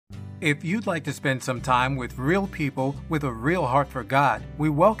If you'd like to spend some time with real people with a real heart for God,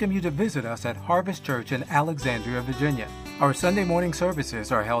 we welcome you to visit us at Harvest Church in Alexandria, Virginia. Our Sunday morning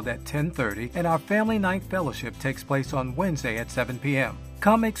services are held at 10:30, and our Family Night Fellowship takes place on Wednesday at 7 p.m.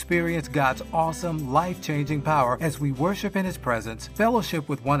 Come experience God's awesome, life-changing power as we worship in His presence, fellowship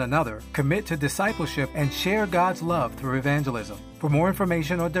with one another, commit to discipleship, and share God's love through evangelism. For more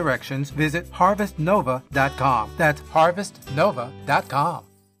information or directions, visit harvestnova.com. That's harvestnova.com.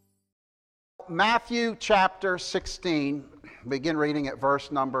 Matthew chapter 16, begin reading at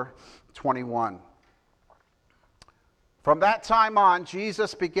verse number 21. From that time on,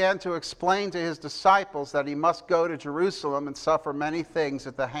 Jesus began to explain to his disciples that he must go to Jerusalem and suffer many things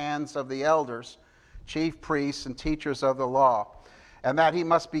at the hands of the elders, chief priests, and teachers of the law, and that he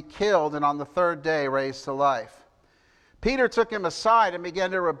must be killed and on the third day raised to life. Peter took him aside and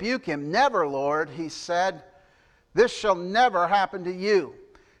began to rebuke him. "Never, Lord," he said, "this shall never happen to you."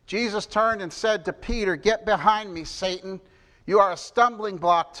 Jesus turned and said to Peter, "Get behind me, Satan. You are a stumbling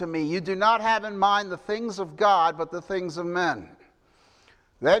block to me. You do not have in mind the things of God, but the things of men."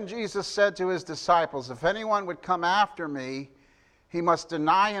 Then Jesus said to his disciples, "If anyone would come after me, he must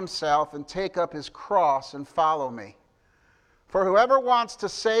deny himself and take up his cross and follow me. For whoever wants to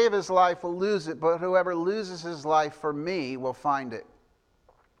save his life will lose it, but whoever loses his life for me will find it.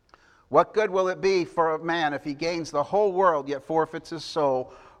 What good will it be for a man if he gains the whole world yet forfeits his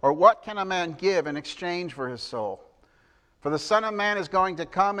soul? Or what can a man give in exchange for his soul? For the Son of Man is going to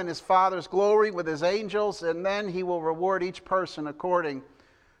come in his Father's glory with his angels, and then he will reward each person according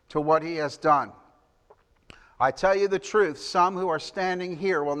to what he has done. I tell you the truth, some who are standing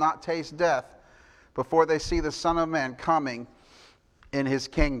here will not taste death before they see the Son of Man coming in his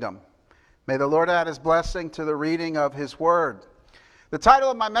kingdom." May the Lord add his blessing to the reading of his word. The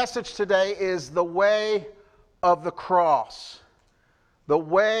title of my message today is The Way of the Cross. The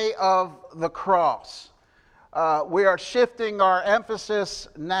Way of the Cross. We are shifting our emphasis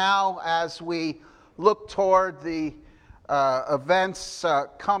now as we look toward the events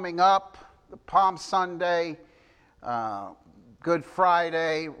coming up, the Palm Sunday, Good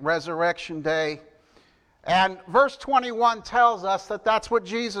Friday, Resurrection Day. And verse 21 tells us that that's what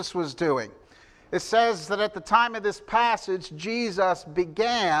Jesus was doing. It says that at the time of this passage, Jesus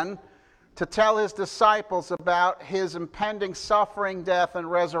began to tell his disciples about his impending suffering, death,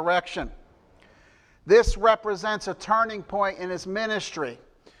 and resurrection. This represents a turning point in his ministry,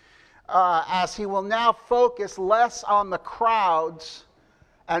 as he will now focus less on the crowds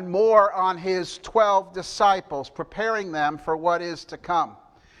and more on his 12 disciples, preparing them for what is to come.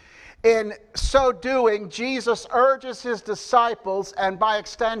 In so doing, Jesus urges his disciples, and by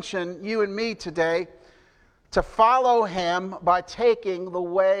extension, you and me today, to follow him by taking the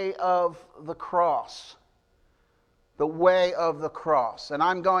way of the cross. The way of the cross. And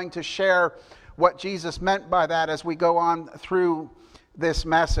I'm going to share what Jesus meant by that as we go on through this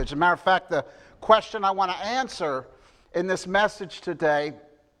message. As a matter of fact, the question I want to answer in this message today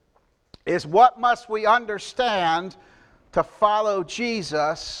is, what must we understand to follow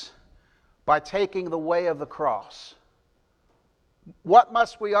Jesus by taking the way of the cross? What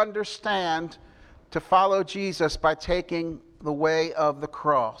must we understand to follow Jesus by taking the way of the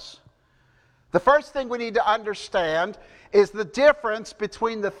cross? The first thing we need to understand is the difference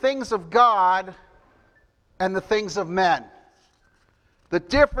between the things of God and the things of men. The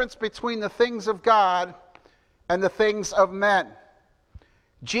difference between the things of God and the things of men.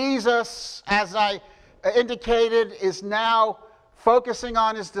 Jesus, as I indicated, is now focusing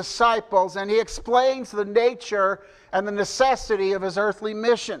on his disciples, and he explains the nature and the necessity of his earthly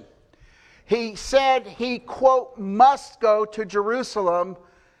mission. He said he, quote, must go to Jerusalem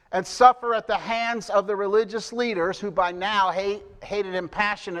and suffer at the hands of the religious leaders who by now hated him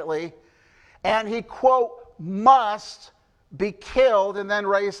passionately. And he, quote, must be killed and then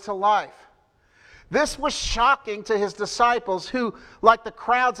raised to life. This was shocking to his disciples who, like the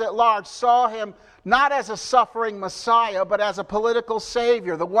crowds at large, saw him not as a suffering Messiah, but as a political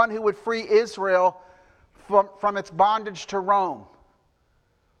savior, the one who would free Israel from its bondage to Rome.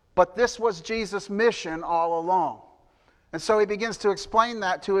 But this was Jesus' mission all along. And so he begins to explain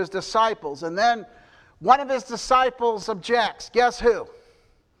that to his disciples. And then one of his disciples objects. Guess who?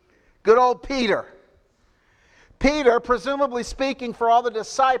 Good old Peter. Peter, presumably speaking for all the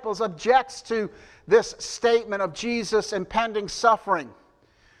disciples, objects to this statement of Jesus' impending suffering.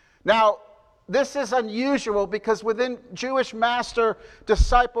 Now, this is unusual because within Jewish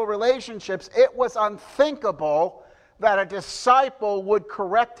master-disciple relationships, it was unthinkable that a disciple would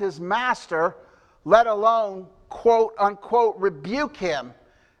correct his master, let alone, quote unquote, rebuke him,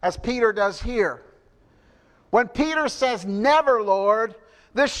 as Peter does here. When Peter says, "Never, Lord,"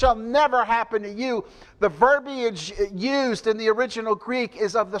 This shall never happen to you. The verbiage used in the original Greek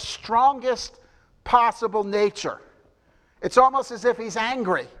is of the strongest possible nature. It's almost as if he's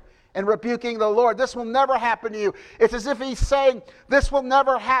angry and rebuking the Lord. This will never happen to you. It's as if he's saying, this will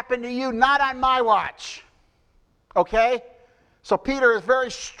never happen to you, not on my watch. Okay? So Peter is very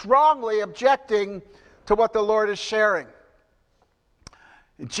strongly objecting to what the Lord is sharing.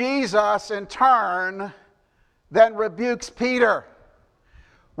 Jesus, in turn, then rebukes Peter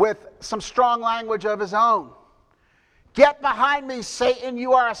with some strong language of his own. Get behind me, Satan,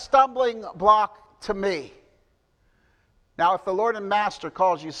 you are a stumbling block to me. Now, if the Lord and Master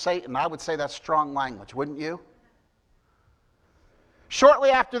calls you Satan, I would say that's strong language, wouldn't you?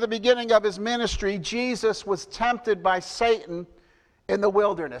 Shortly after the beginning of his ministry, Jesus was tempted by Satan in the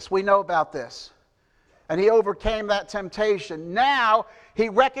wilderness. We know about this. And he overcame that temptation. Now, he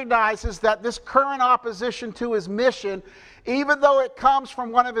recognizes that this current opposition to his mission, even though it comes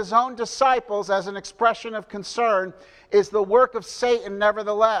from one of his own disciples as an expression of concern, is the work of Satan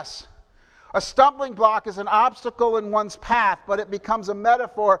nevertheless. A stumbling block is an obstacle in one's path, but it becomes a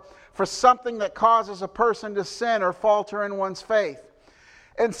metaphor for something that causes a person to sin or falter in one's faith.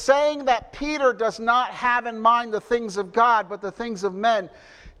 In saying that Peter does not have in mind the things of God, but the things of men,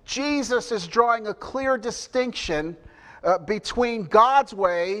 Jesus is drawing a clear distinction between God's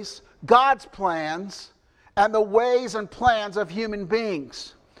ways, God's plans, and the ways and plans of human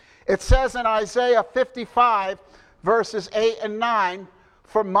beings. It says in Isaiah 55, verses 8 and 9,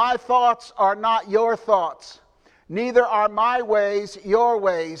 "For my thoughts are not your thoughts, neither are my ways your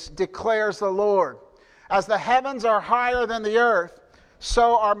ways, declares the Lord. As the heavens are higher than the earth,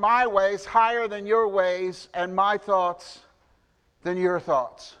 so are my ways higher than your ways, and my thoughts than your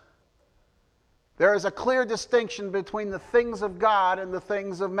thoughts." There is a clear distinction between the things of God and the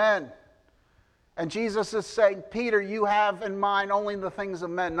things of men. And Jesus is saying, Peter, you have in mind only the things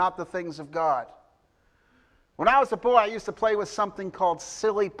of men, not the things of God. When I was a boy, I used to play with something called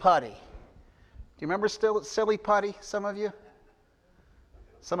silly putty. Do you remember silly putty, some of you?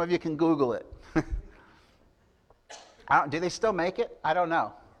 Some of you can Google it. Do they still make it? I don't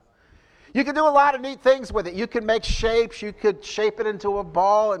know. You can do a lot of neat things with it. You can make shapes. You could shape it into a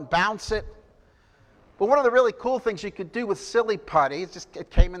ball and bounce it. But one of the really cool things you could do with silly putty, it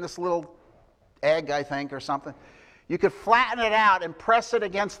came in this little egg, I think, or something. You could flatten it out and press it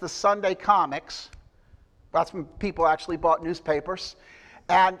against the Sunday comics. That's when people actually bought newspapers.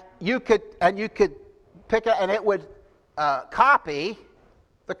 And you could pick it, and it would copy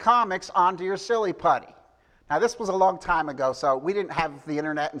the comics onto your silly putty. Now, this was a long time ago, so we didn't have the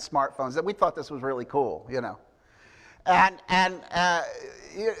internet and smartphones. We thought this was really cool, you know.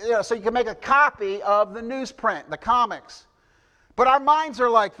 So you can make a copy of the newsprint, the comics. But our minds are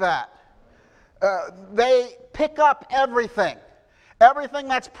like that. They pick up everything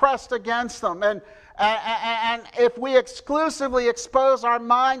that's pressed against them. And if we exclusively expose our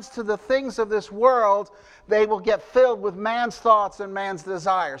minds to the things of this world, they will get filled with man's thoughts and man's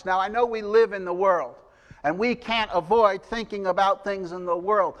desires. Now, I know we live in the world, and we can't avoid thinking about things in the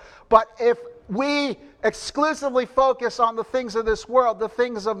world. But if we exclusively focus on the things of this world, the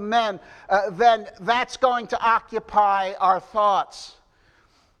things of men, then that's going to occupy our thoughts.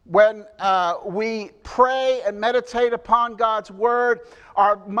 When we pray and meditate upon God's Word,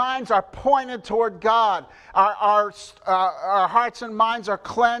 our minds are pointed toward God. Our hearts and minds are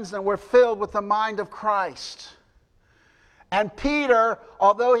cleansed, and we're filled with the mind of Christ. And Peter,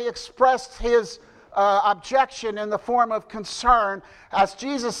 although he expressed his objection in the form of concern, as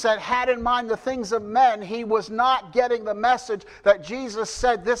Jesus said, had in mind the things of men, he was not getting the message that Jesus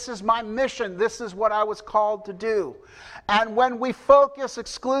said, this is my mission, this is what I was called to do. And when we focus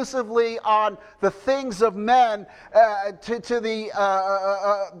exclusively on the things of men to the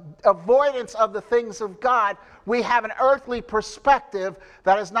avoidance of the things of God, we have an earthly perspective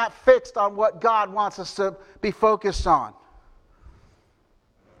that is not fixed on what God wants us to be focused on.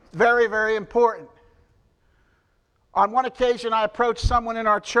 Very, very important. On one occasion, I approached someone in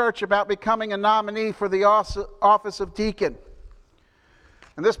our church about becoming a nominee for the office of deacon.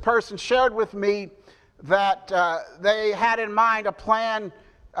 And this person shared with me that they had in mind a plan in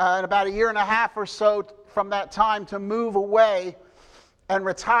about a year and a half or so from that time to move away and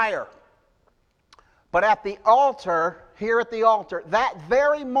retire. But at the altar, here at the altar, that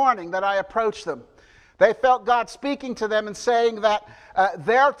very morning that I approached them, they felt God speaking to them and saying that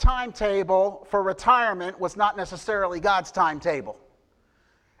their timetable for retirement was not necessarily God's timetable.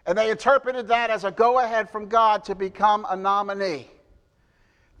 And they interpreted that as a go-ahead from God to become a nominee.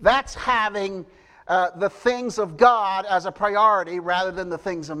 That's having the things of God as a priority rather than the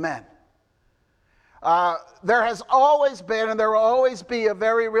things of men. There has always been and there will always be a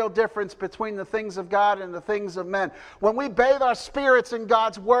very real difference between the things of God and the things of men. When we bathe our spirits in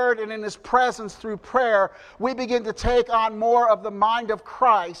God's Word and in His presence through prayer, we begin to take on more of the mind of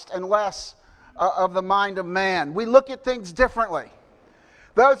Christ and less of the mind of man. We look at things differently.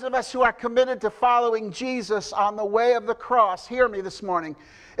 Those of us who are committed to following Jesus on the way of the cross, hear me this morning.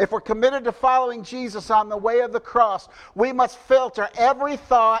 If we're committed to following Jesus on the way of the cross, we must filter every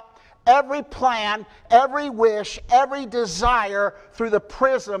thought, every plan, every wish, every desire through the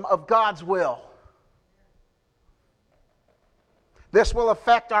prism of God's will. This will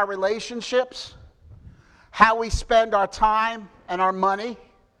affect our relationships, how we spend our time and our money,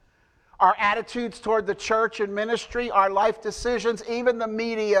 our attitudes toward the church and ministry, our life decisions, even the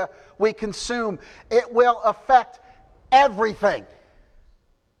media we consume. It will affect everything.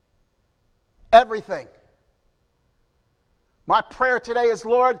 Everything. My prayer today is,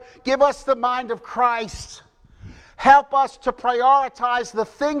 Lord, give us the mind of Christ. Help us to prioritize the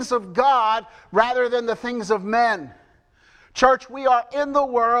things of God rather than the things of men. Church, we are in the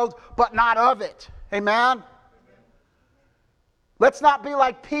world, but not of it. Amen? Let's not be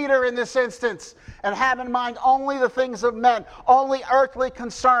like Peter in this instance and have in mind only the things of men, only earthly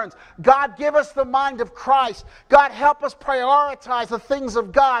concerns. God, give us the mind of Christ. God, help us prioritize the things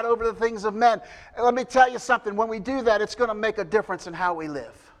of God over the things of men. And let me tell you something. When we do that, it's going to make a difference in how we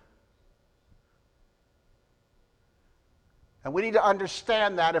live. And we need to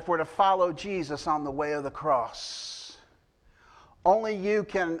understand that if we're to follow Jesus on the way of the cross. Only you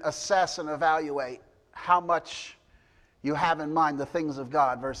can assess and evaluate how much you have in mind the things of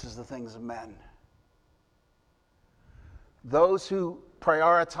God versus the things of men. Those who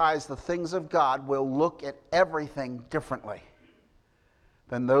prioritize the things of God will look at everything differently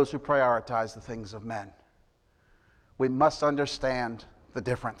than those who prioritize the things of men. We must understand the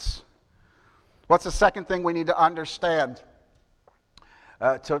difference. What's the second thing we need to understand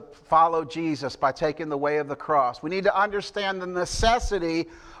to follow Jesus by taking the way of the cross? We need to understand the necessity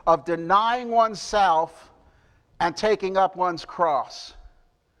of denying oneself and taking up one's cross.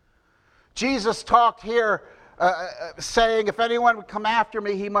 Jesus talked here saying, if anyone would come after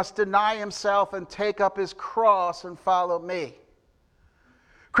me, he must deny himself and take up his cross and follow me.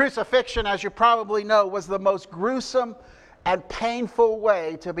 Crucifixion, as you probably know, was the most gruesome and painful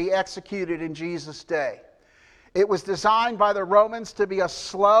way to be executed in Jesus' day. It was designed by the Romans to be a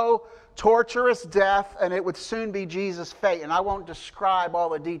slow, torturous death, and it would soon be Jesus' fate. And I won't describe all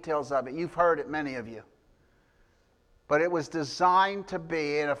the details of it. You've heard it, many of you. But it was designed to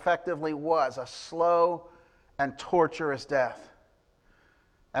be, and effectively was, a slow and torturous death.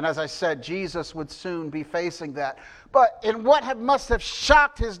 And as I said, Jesus would soon be facing that. But in what must have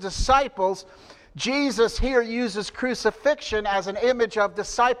shocked his disciples, Jesus here uses crucifixion as an image of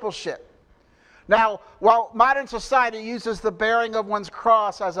discipleship. Now, while modern society uses the bearing of one's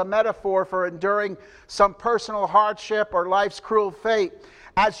cross as a metaphor for enduring some personal hardship or life's cruel fate,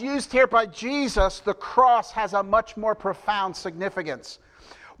 as used here by Jesus, the cross has a much more profound significance.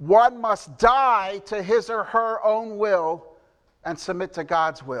 One must die to his or her own will and submit to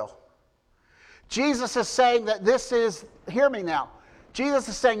God's will. Jesus is saying that this is, hear me now, Jesus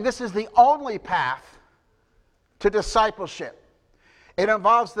is saying this is the only path to discipleship. It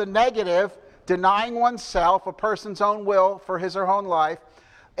involves the negative, denying oneself, a person's own will for his or her own life.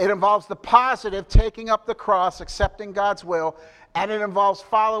 It involves the positive, taking up the cross, accepting God's will. And it involves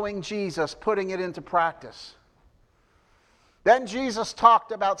following Jesus, putting it into practice. Then Jesus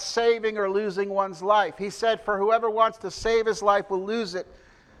talked about saving or losing one's life. He said, for whoever wants to save his life will lose it,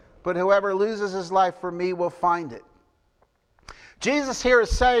 but whoever loses his life for me will find it. Jesus here is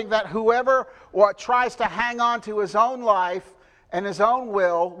saying that whoever tries to hang on to his own life and his own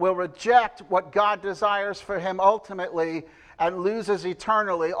will reject what God desires for him ultimately and loses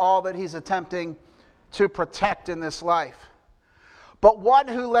eternally all that he's attempting to protect in this life. But one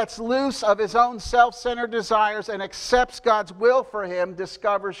who lets loose of his own self-centered desires and accepts God's will for him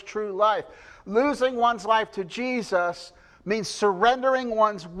discovers true life. Losing one's life to Jesus means surrendering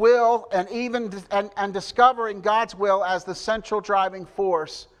one's will and discovering God's will as the central driving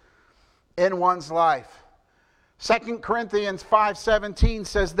force in one's life. 2 Corinthians 5:17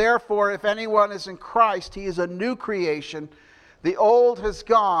 says, therefore, if anyone is in Christ, he is a new creation. The old has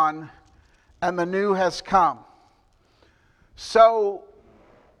gone and the new has come. So,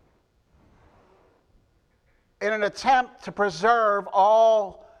 in an attempt to preserve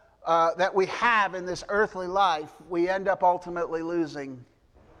all that we have in this earthly life, we end up ultimately losing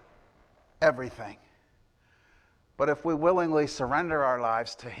everything. But if we willingly surrender our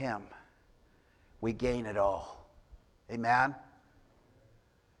lives to Him, we gain it all. Amen?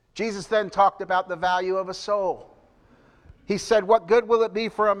 Jesus then talked about the value of a soul. He said, what good will it be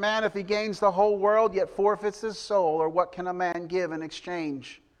for a man if he gains the whole world yet forfeits his soul? Or what can a man give in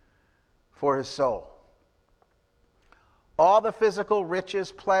exchange for his soul? All the physical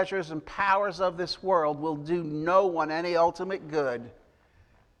riches, pleasures, and powers of this world will do no one any ultimate good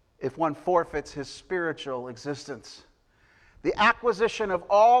if one forfeits his spiritual existence. The acquisition of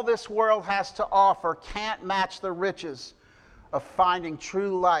all this world has to offer can't match the riches of finding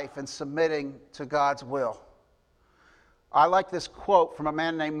true life and submitting to God's will. I like this quote from a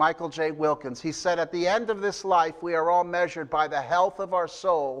man named Michael J. Wilkins. He said, at the end of this life, we are all measured by the health of our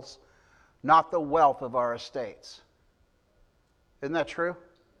souls, not the wealth of our estates. Isn't that true?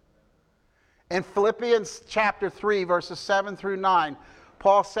 In Philippians chapter 3, verses 7 through 9,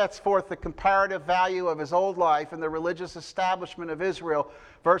 Paul sets forth the comparative value of his old life and the religious establishment of Israel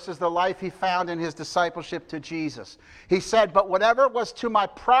versus the life he found in his discipleship to Jesus. He said, but whatever was to my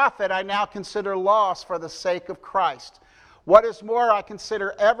profit, I now consider loss for the sake of Christ. What is more, I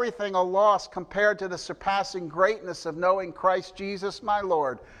consider everything a loss compared to the surpassing greatness of knowing Christ Jesus my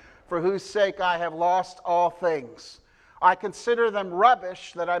Lord, for whose sake I have lost all things. I consider them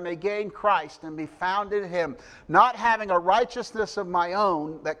rubbish that I may gain Christ and be found in him, not having a righteousness of my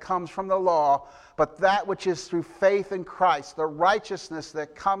own that comes from the law, but that which is through faith in Christ, the righteousness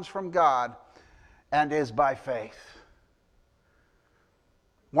that comes from God and is by faith.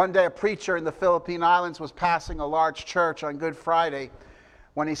 One day a preacher in the Philippine Islands was passing a large church on Good Friday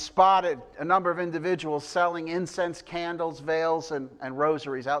when he spotted a number of individuals selling incense, candles, veils, and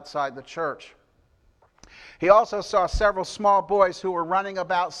rosaries outside the church. He also saw several small boys who were running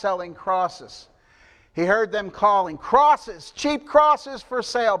about selling crosses. He heard them calling, crosses, cheap crosses for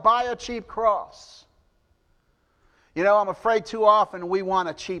sale, buy a cheap cross. You know, I'm afraid too often we want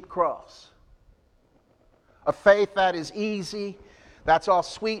a cheap cross. A faith that is easy, that's all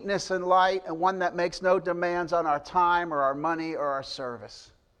sweetness and light, and one that makes no demands on our time or our money or our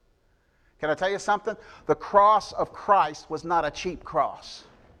service. Can I tell you something? The cross of Christ was not a cheap cross.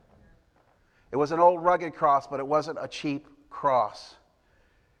 It was an old rugged cross, but it wasn't a cheap cross.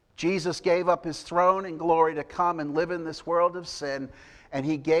 Jesus gave up his throne and glory to come and live in this world of sin, and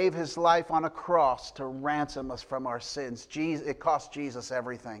he gave his life on a cross to ransom us from our sins. It cost Jesus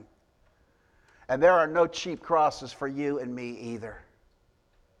everything. And there are no cheap crosses for you and me either.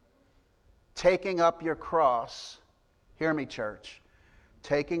 Taking up your cross, hear me, church,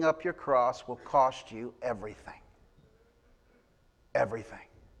 taking up your cross will cost you everything. Everything.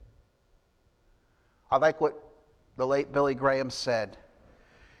 I like what the late Billy Graham said.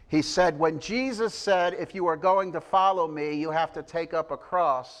 He said, when Jesus said, if you are going to follow me, you have to take up a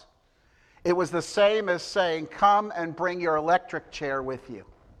cross, it was the same as saying, come and bring your electric chair with you.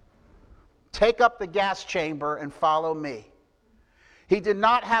 Take up the gas chamber and follow me. He did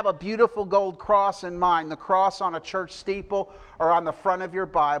not have a beautiful gold cross in mind, the cross on a church steeple or on the front of your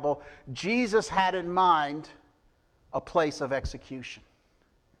Bible. Jesus had in mind a place of execution.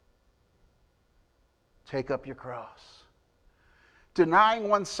 Take up your cross. Denying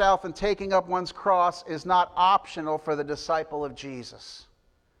oneself and taking up one's cross is not optional for the disciple of Jesus.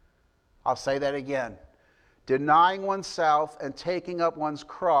 I'll say that again. Denying oneself and taking up one's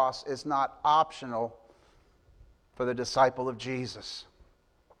cross is not optional for the disciple of Jesus.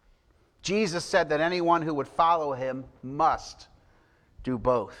 Jesus said that anyone who would follow him must do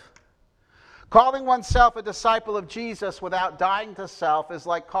both. Calling oneself a disciple of Jesus without dying to self is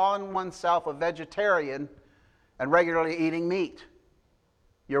like calling oneself a vegetarian and regularly eating meat.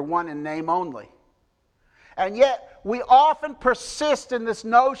 You're one in name only. And yet, we often persist in this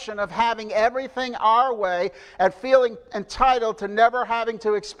notion of having everything our way and feeling entitled to never having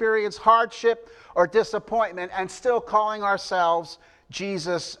to experience hardship or disappointment and still calling ourselves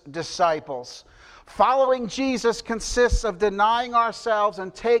Jesus' disciples. Following Jesus consists of denying ourselves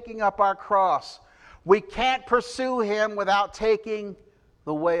and taking up our cross. We can't pursue him without taking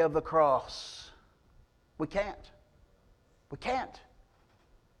the way of the cross. We can't. We can't.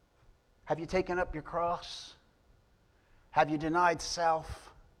 Have you taken up your cross? Have you denied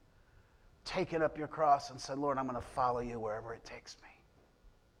self? Taken up your cross and said, Lord, I'm going to follow you wherever it takes me.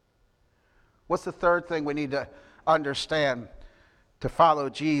 What's the third thing we need to understand to follow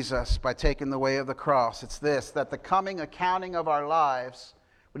Jesus by taking the way of the cross? It's this, that the coming accounting of our lives,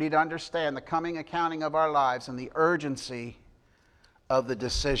 we need to understand the coming accounting of our lives and the urgency of the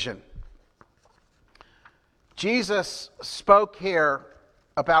decision. Jesus spoke here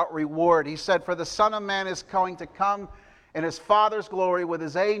about reward. He said, for the Son of Man is going to come in his Father's glory with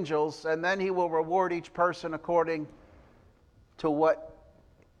his angels, and then he will reward each person according to what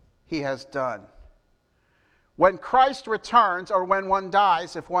he has done. When Christ returns, or when one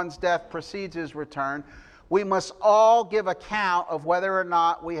dies, if one's death precedes his return, we must all give account of whether or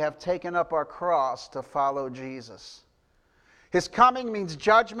not we have taken up our cross to follow Jesus. His coming means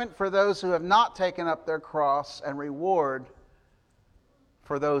judgment for those who have not taken up their cross and reward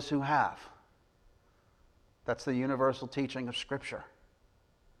for those who have. That's the universal teaching of Scripture.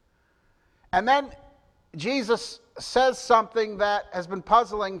 And then Jesus says something that has been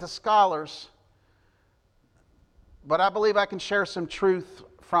puzzling to scholars, but I believe I can share some truth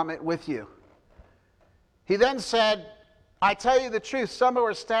from it with you. He then said, I tell you the truth, some who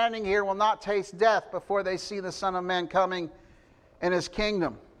are standing here will not taste death before they see the Son of Man coming in his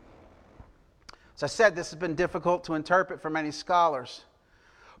kingdom. As I said, this has been difficult to interpret for many scholars.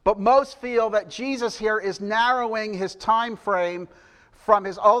 But most feel that Jesus here is narrowing his time frame from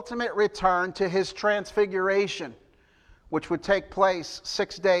his ultimate return to his transfiguration, which would take place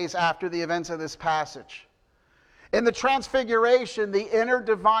 6 days after the events of this passage. In the transfiguration, the inner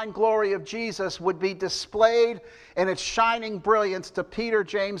divine glory of Jesus would be displayed in its shining brilliance to Peter,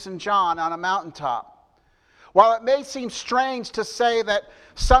 James, and John on a mountaintop. While it may seem strange to say that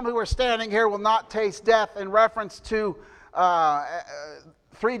some who are standing here will not taste death in reference to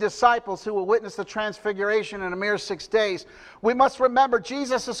 3 disciples who will witness the transfiguration in a mere 6 days, we must remember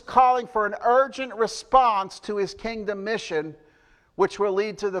Jesus is calling for an urgent response to his kingdom mission, which will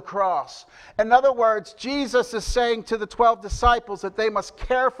lead to the cross. In other words, Jesus is saying to the 12 disciples that they must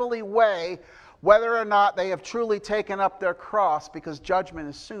carefully weigh whether or not they have truly taken up their cross, because judgment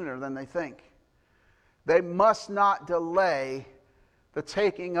is sooner than they think. They must not delay the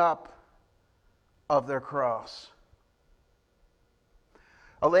taking up of their cross.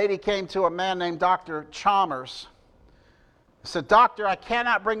 A lady came to a man named Dr. Chalmers. Said, Doctor, I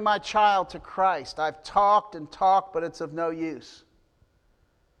cannot bring my child to Christ. I've talked and talked, but it's of no use.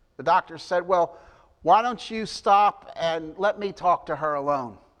 The doctor said, well, why don't you stop and let me talk to her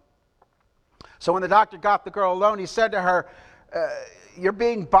alone? So when the doctor got the girl alone, he said to her, you're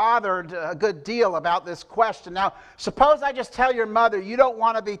being bothered a good deal about this question. Now, suppose I just tell your mother you don't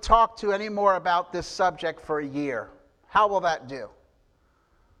want to be talked to anymore about this subject for a year. How will that do?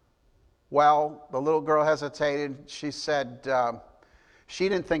 Well, the little girl hesitated. She said she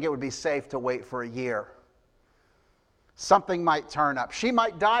didn't think it would be safe to wait for a year. Something might turn up. She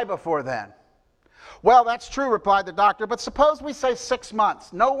might die before then. Well, that's true, replied the doctor, but suppose we say 6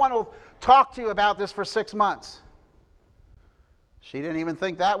 months. No one will talk to you about this for 6 months. She didn't even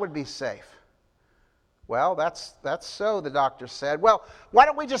think that would be safe. Well, that's so, the doctor said. Well, why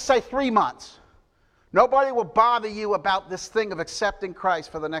don't we just say 3 months? Nobody will bother you about this thing of accepting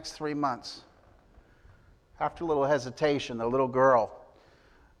Christ for the next 3 months. After a little hesitation, the little girl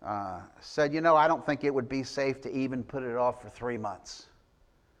said, I don't think it would be safe to even put it off for 3 months.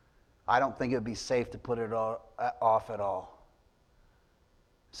 I don't think it would be safe to put it off at all.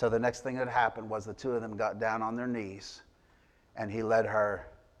 So the next thing that happened was the two of them got down on their knees, and he led her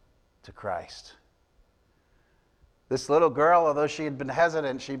to Christ. This little girl, although she had been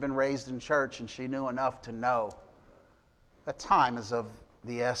hesitant, she'd been raised in church, and she knew enough to know that time is of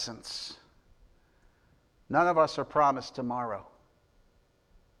the essence. None of us are promised tomorrow.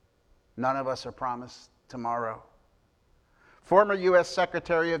 None of us are promised tomorrow. Former U.S.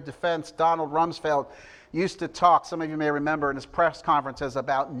 Secretary of Defense Donald Rumsfeld used to talk, some of you may remember, in his press conferences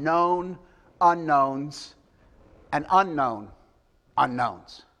about known unknowns and unknown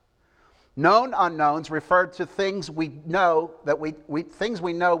unknowns. Known unknowns referred to things we know that things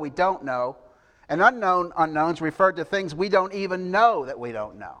we know we don't know, and unknown unknowns referred to things we don't even know that we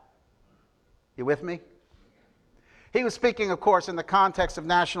don't know. You with me? He was speaking, of course, in the context of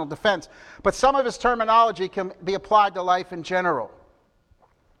national defense, but some of his terminology can be applied to life in general.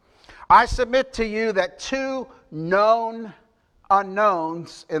 I submit to you that 2 known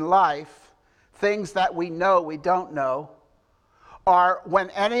unknowns in life, things that we know we don't know, are when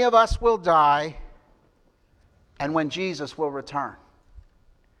any of us will die and when Jesus will return.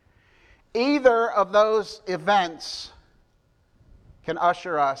 Either of those events can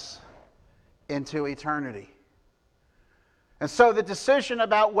usher us into eternity. And so the decision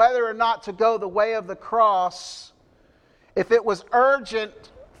about whether or not to go the way of the cross, if it was urgent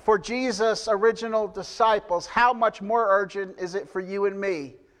for Jesus' original disciples, how much more urgent is it for you and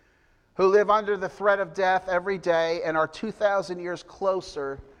me, who live under the threat of death every day and are 2,000 years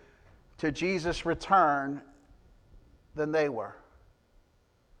closer to Jesus' return than they were?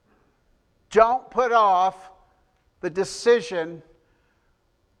 Don't put off the decision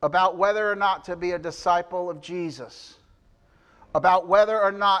about whether or not to be a disciple of Jesus, about whether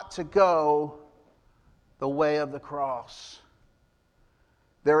or not to go the way of the cross.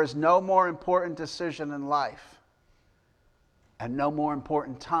 There is no more important decision in life and no more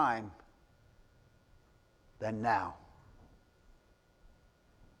important time than now.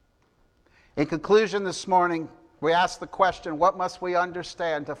 In conclusion this morning, we ask the question, what must we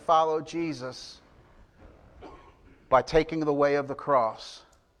understand to follow Jesus by taking the way of the cross?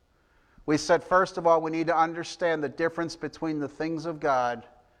 We said, first of all, we need to understand the difference between the things of God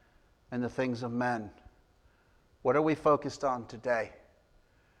and the things of men. What are we focused on today?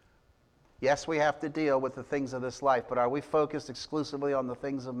 Yes, we have to deal with the things of this life, but are we focused exclusively on the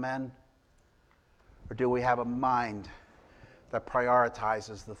things of men? Or do we have a mind that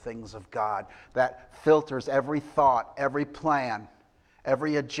prioritizes the things of God, that filters every thought, every plan,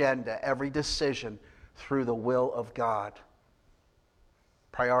 every agenda, every decision through the will of God?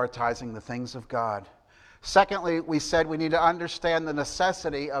 Prioritizing the things of God. Secondly, we said we need to understand the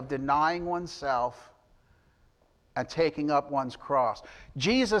necessity of denying oneself and taking up one's cross.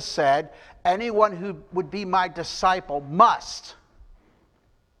 Jesus said, anyone who would be my disciple must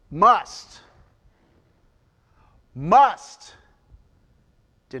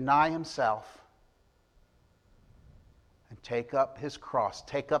deny himself and take up his cross,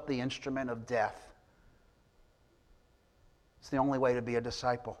 take up the instrument of death. It's the only way to be a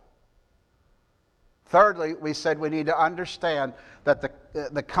disciple. Thirdly, we said we need to understand that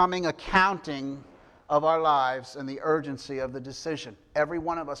the coming accounting of our lives and the urgency of the decision. Every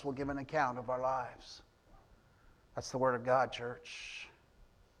one of us will give an account of our lives. That's the Word of God, church.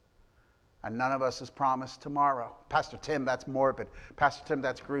 And none of us is promised tomorrow. Pastor Tim, that's morbid. Pastor Tim,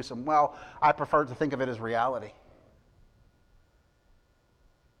 that's gruesome. Well, I prefer to think of it as reality.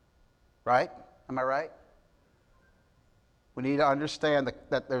 Right? Am I right? We need to understand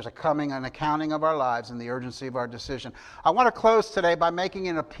that there's a coming and accounting of our lives and the urgency of our decision. I want to close today by making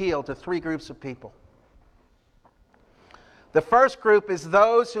an appeal to three groups of people. The first group is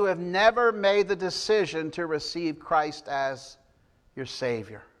those who have never made the decision to receive Christ as your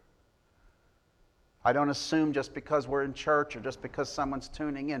Savior. I don't assume just because we're in church or just because someone's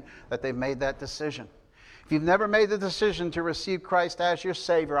tuning in that they've made that decision. If you've never made the decision to receive Christ as your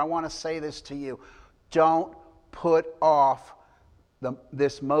Savior, I want to say this to you. Don't put off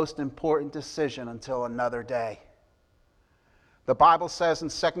this most important decision until another day. The Bible says in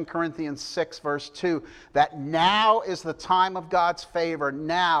 2 Corinthians 6, verse 2, that now is the time of God's favor.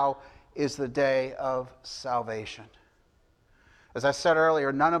 Now is the day of salvation. As I said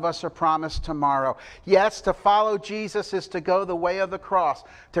earlier, none of us are promised tomorrow. Yes, to follow Jesus is to go the way of the cross,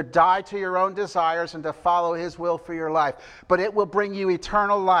 to die to your own desires and to follow His will for your life. But it will bring you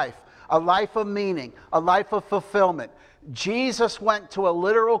eternal life, a life of meaning, a life of fulfillment. Jesus went to a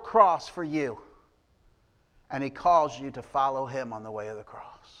literal cross for you, and He calls you to follow Him on the way of the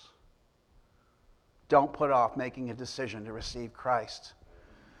cross. Don't put off making a decision to receive Christ.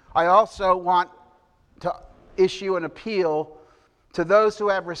 I also want to issue an appeal to those who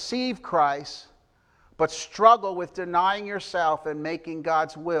have received Christ but struggle with denying yourself and making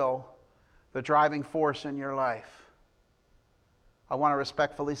God's will the driving force in your life. I want to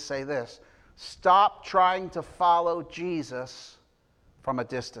respectfully say this. Stop trying to follow Jesus from a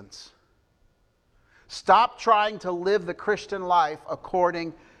distance. Stop trying to live the Christian life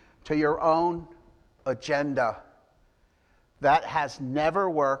according to your own agenda. That has never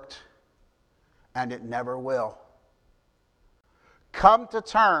worked, and it never will. Come to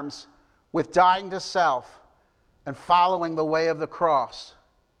terms with dying to self and following the way of the cross.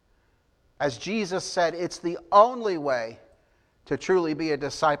 As Jesus said, it's the only way to truly be a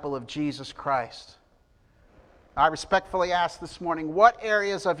disciple of Jesus Christ. I respectfully ask this morning, what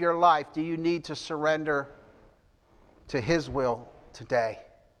areas of your life do you need to surrender to His will today?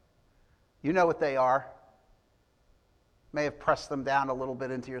 You know what they are. May have pressed them down a little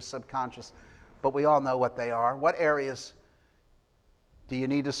bit into your subconscious, but we all know what they are. What areas do you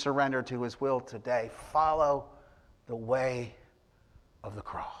need to surrender to His will today? Follow the way of the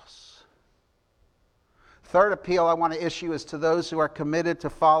cross. Third appeal I want to issue is to those who are committed to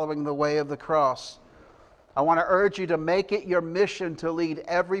following the way of the cross. I want to urge you to make it your mission to lead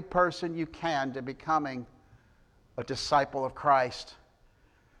every person you can to becoming a disciple of Christ.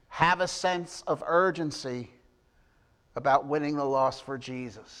 Have a sense of urgency about winning the lost for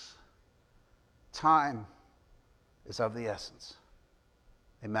Jesus. Time is of the essence.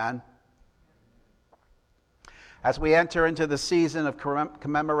 Amen. As we enter into the season of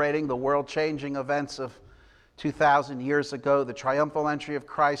commemorating the world-changing events of 2,000 years ago, the triumphal entry of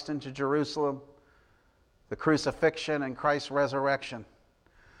Christ into Jerusalem, the crucifixion and Christ's resurrection,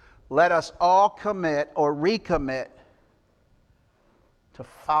 let us all commit or recommit to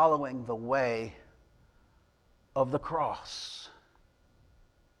following the way of the cross.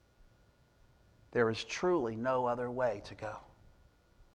 There is truly no other way to go.